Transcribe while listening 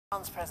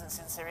Iran's presence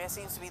in Syria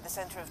seems to be the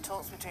centre of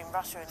talks between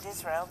Russia and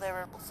Israel. There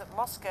are reports that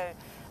Moscow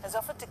has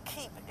offered to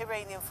keep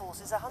Iranian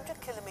forces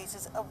 100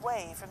 kilometres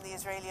away from the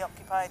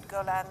Israeli-occupied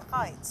Golan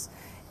Heights.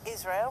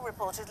 Israel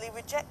reportedly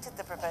rejected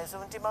the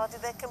proposal and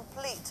demanded their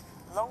complete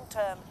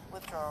long-term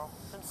withdrawal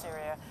from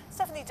Syria.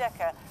 Stephanie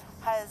Decker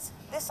has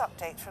this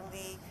update from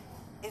the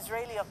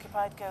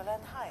Israeli-occupied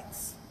Golan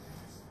Heights.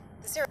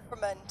 The Syrian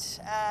government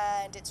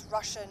and its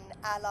Russian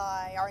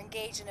ally are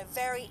engaged in a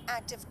very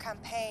active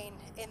campaign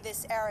in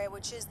this area,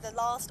 which is the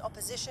last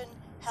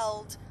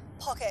opposition-held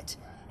pocket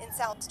in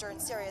southeastern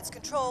Syria. It's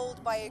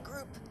controlled by a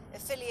group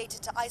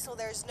affiliated to ISIL.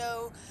 There's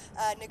no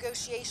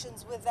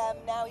negotiations with them.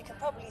 Now you can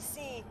probably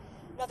see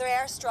another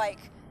airstrike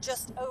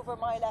just over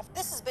my left.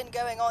 This has been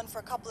going on for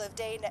a couple of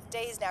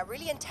days now,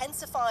 really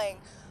intensifying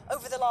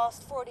over the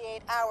last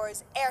 48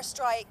 hours.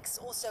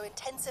 Airstrikes, also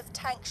intensive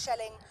tank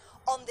shelling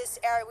on this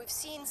area. We've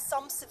seen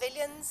some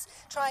civilians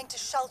trying to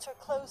shelter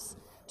close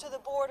to the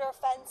border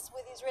fence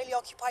with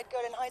Israeli-occupied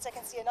Golan Heights. I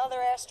can see another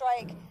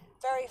airstrike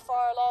very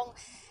far along.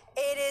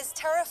 It is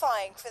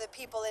terrifying for the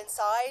people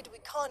inside. We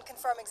can't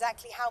confirm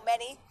exactly how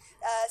many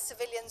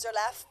civilians are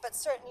left, but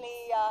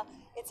certainly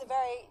it's a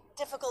very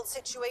difficult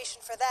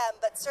situation for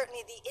them. But certainly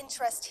the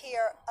interest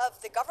here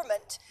of the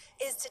government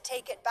is to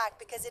take it back,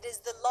 because it is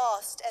the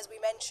last, as we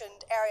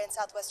mentioned, area in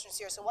southwestern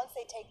Syria. So once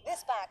they take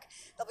this back,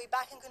 they'll be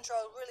back in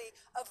control really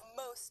of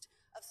most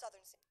of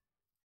southern Syria.